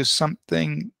into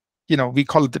something, we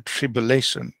call it the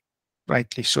tribulation,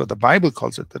 rightly so. The Bible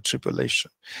calls it the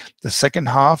tribulation. The second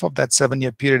half of that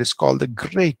 7-year period is called the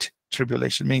Great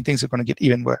Tribulation, meaning things are going to get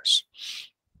even worse.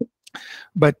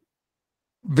 But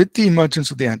with the emergence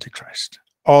of the Antichrist,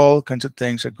 all kinds of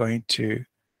things are going to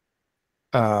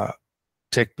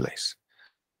take place.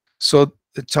 So,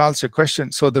 Charles, your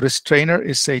question, so the restrainer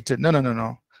is Satan.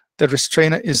 No. The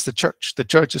restrainer is the church. The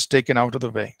church is taken out of the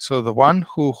way. So the one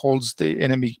who holds the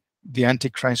enemy, the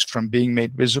Antichrist, from being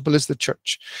made visible is the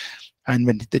church. And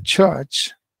when the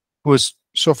church, who is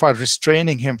so far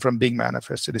restraining him from being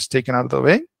manifested, is taken out of the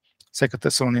way, 2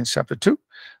 Thessalonians chapter 2,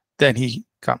 then he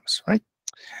comes, right?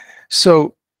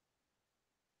 So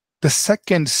the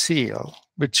second seal,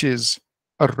 which is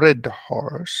a red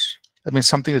horse, that means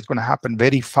something that's going to happen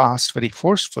very fast, very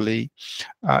forcefully,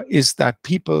 is that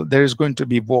there is going to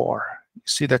be war. You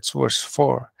see, that's verse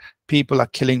 4. People are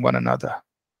killing one another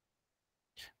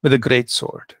with a great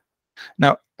sword.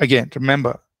 Now, again,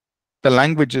 remember, the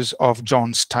languages of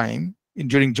John's time.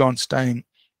 During John's time,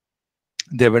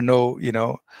 there were no,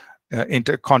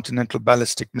 intercontinental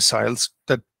ballistic missiles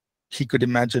that he could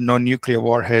imagine, no nuclear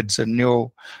warheads and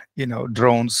no,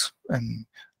 drones and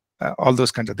all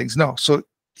those kinds of things. No. So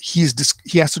he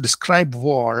has to describe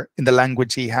war in the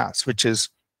language he has, which is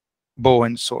bow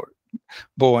and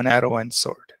arrow and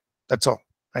sword. That's all,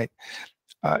 right?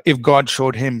 If God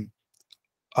showed him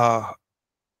a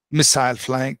missile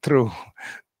flying through,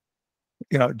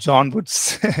 John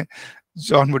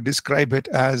would describe it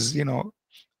as,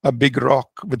 a big rock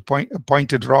with a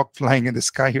pointed rock flying in the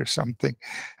sky or something.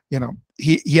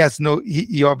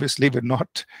 He obviously would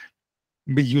not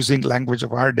be using language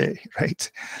of our day,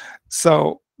 right?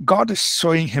 So God is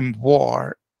showing him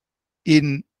war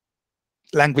in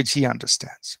language he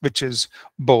understands, which is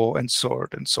bow and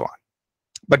sword and so on.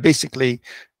 But basically,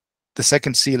 the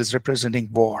second seal is representing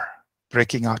war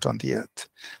breaking out on the earth.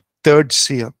 Third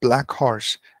seal, black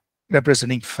horse,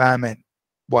 representing famine.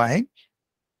 Why?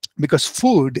 Because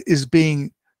food is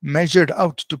being measured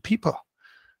out to people.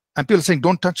 And people are saying,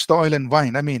 don't touch the oil and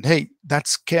wine. I mean, hey,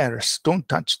 that's scarce. Don't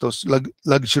touch those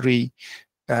luxury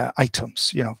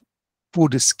items.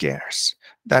 Food is scarce.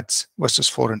 That's verses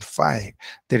 4 and 5.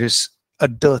 There is a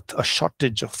dearth, a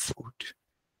shortage of food.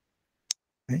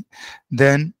 Okay?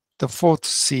 Then the fourth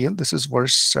seal, this is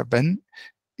verse 7,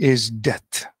 is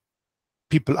death.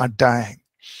 People are dying.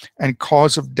 And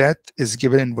cause of death is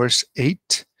given in verse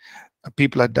 8.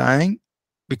 People are dying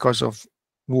because of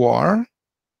war,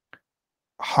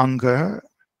 hunger,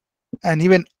 and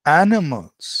even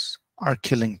animals are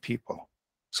killing people.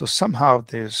 So somehow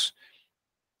there's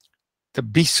the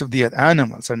beasts of the earth,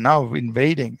 animals are now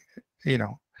invading,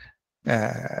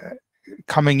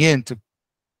 coming in to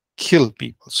kill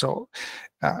people. So,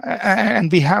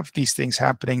 and we have these things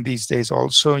happening these days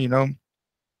also,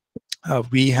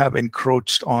 we have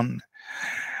encroached on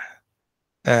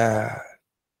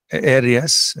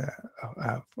areas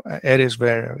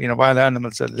where, wild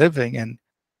animals are living, and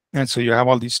And so you have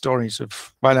all these stories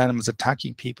of wild animals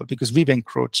attacking people because we've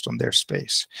encroached on their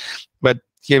space. But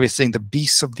here we're saying the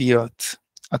beasts of the earth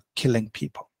are killing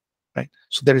people, right?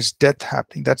 So there is death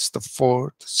happening. That's the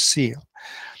fourth seal.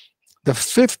 The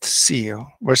fifth seal,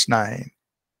 verse 9,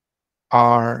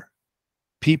 are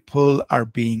people are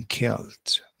being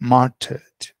killed, martyred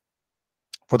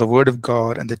for the word of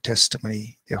God and the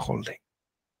testimony they're holding.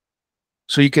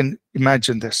 So you can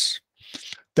imagine this.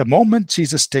 The moment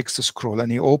Jesus takes the scroll and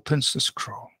he opens the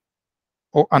scroll,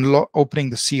 or opening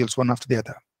the seals one after the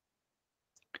other,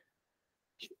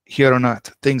 here on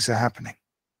earth, things are happening.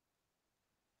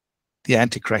 The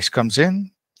Antichrist comes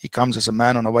in. He comes as a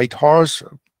man on a white horse,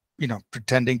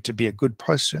 pretending to be a good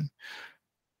person.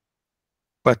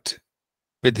 But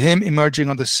with him emerging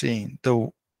on the scene, the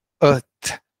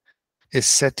earth is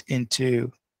set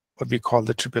into what we call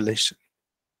the tribulation.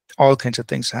 All kinds of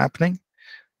things happening.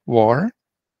 War,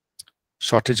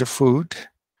 shortage of food,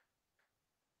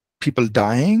 people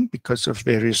dying because of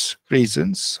various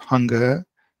reasons, hunger,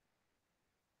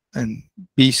 and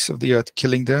beasts of the earth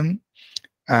killing them.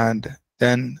 And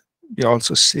then we're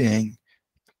also seeing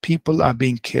people are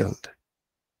being killed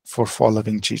for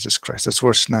following Jesus Christ. That's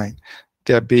verse 9.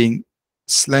 They're being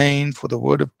slain for the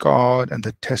word of God and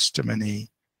the testimony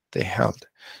they held.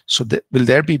 So will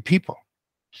there be people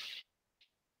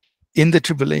in the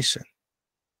tribulation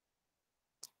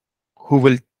who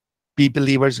will be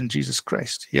believers in Jesus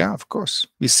Christ? Yeah, of course.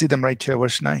 We see them right here,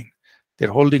 verse 9.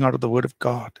 They're holding on to the word of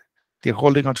God. They're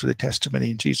holding on to the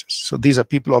testimony in Jesus. So these are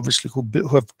people, obviously, who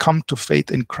have come to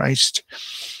faith in Christ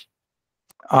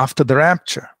after the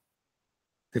rapture.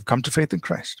 They've come to faith in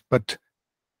Christ, but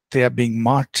they are being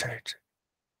martyred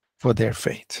for their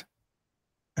faith,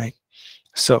 right?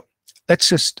 So let's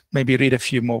just maybe read a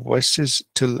few more verses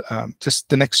till just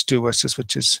the next two verses,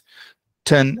 which is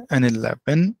 10 and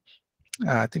 11.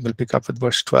 I think we'll pick up with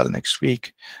verse 12 next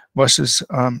week. Verses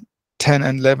 10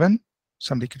 and 11.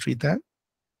 Somebody could read that.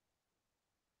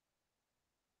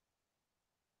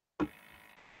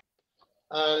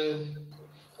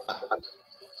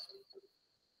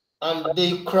 And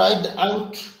they cried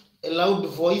out a loud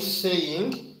voice,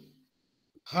 saying,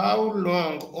 How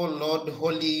long, O Lord,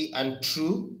 holy and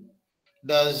true,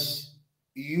 does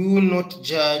you not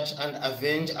judge and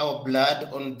avenge our blood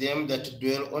on them that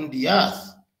dwell on the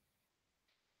earth?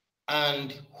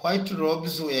 And white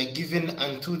robes were given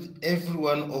unto every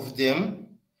one of them,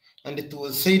 and it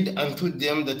was said unto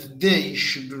them that they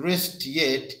should rest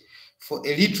yet for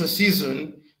a little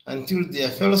season, until their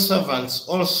fellow servants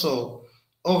also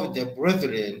of their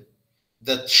brethren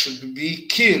that should be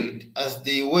killed as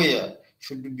they were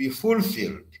should be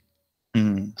fulfilled.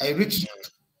 I reached.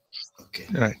 Okay.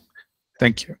 Right.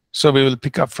 Thank you. So we will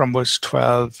pick up from verse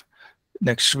 12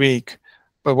 next week.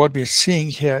 But what we're seeing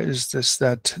here is this,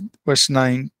 that verse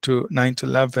 9 to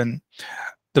 11,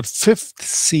 the fifth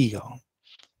seal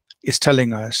is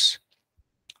telling us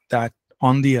that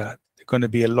on the earth, there are going to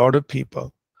be a lot of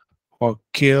people who are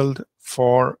killed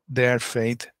for their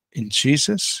faith in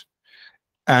Jesus.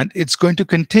 And it's going to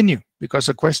continue, because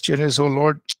the question is, oh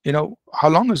Lord, how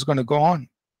long is it going to go on?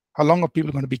 How long are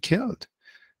people going to be killed?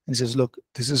 And he says, look,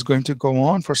 this is going to go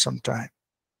on for some time,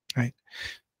 right?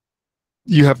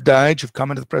 You have died, you've come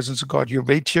into the presence of God, you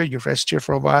wait here, you rest here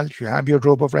for a while, you have your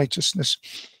robe of righteousness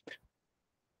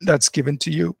that's given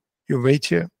to you, you wait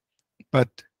here, but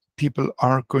people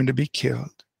are going to be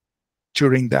killed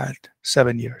during that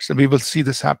 7 years. And we will see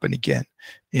this happen again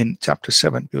in chapter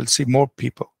 7. We will see more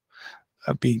people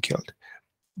being killed.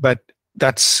 But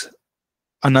that's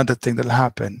another thing that will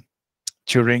happen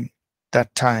during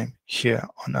that time here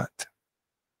on earth.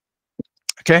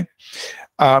 Okay,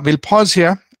 we'll pause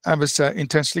here. I was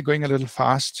intentionally going a little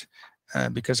fast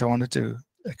because I wanted to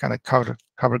kind of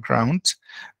cover ground.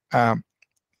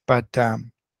 But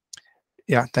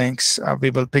yeah, thanks.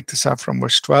 We will pick this up from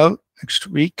verse 12 next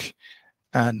week.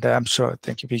 And I'm sure, I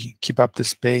think if we can keep up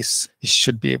this pace, we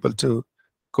should be able to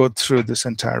go through this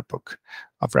entire book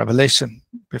of Revelation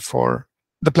before.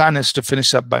 The plan is to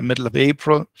finish up by middle of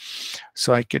April,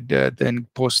 so I could then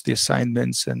post the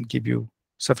assignments and give you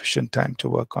sufficient time to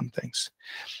work on things.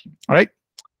 All right,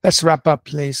 let's wrap up,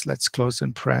 please. Let's close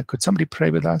in prayer. Could somebody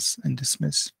pray with us and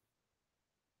dismiss?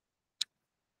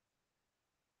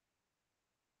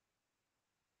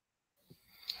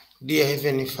 Dear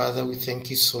Heavenly Father, we thank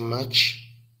you so much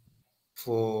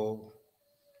for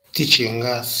teaching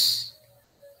us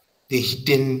the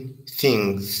hidden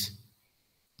things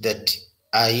that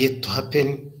are yet to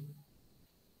happen.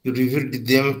 You revealed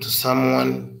them to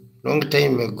someone long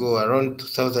time ago, around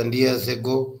 2,000 years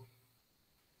ago.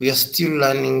 We are still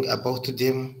learning about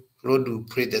them. Lord, we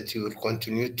pray that you will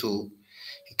continue to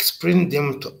explain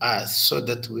them to us so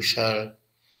that we shall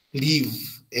live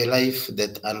a life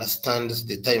that understands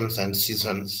the times and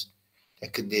seasons,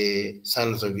 like the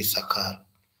sons of Issachar.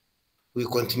 We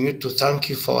continue to thank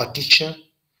you for our teacher,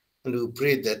 and we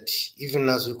pray that even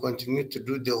as we continue to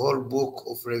do the whole book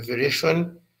of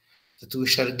Revelation, that we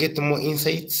shall get more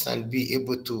insights and be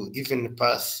able to even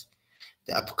pass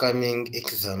the upcoming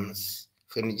exams.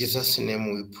 For in Jesus'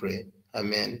 name we pray.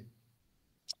 Amen.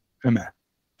 Amen.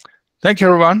 Thank you,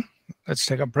 everyone. Let's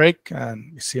take a break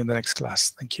and see you in the next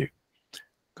class. Thank you.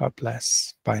 God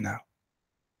bless. Bye now.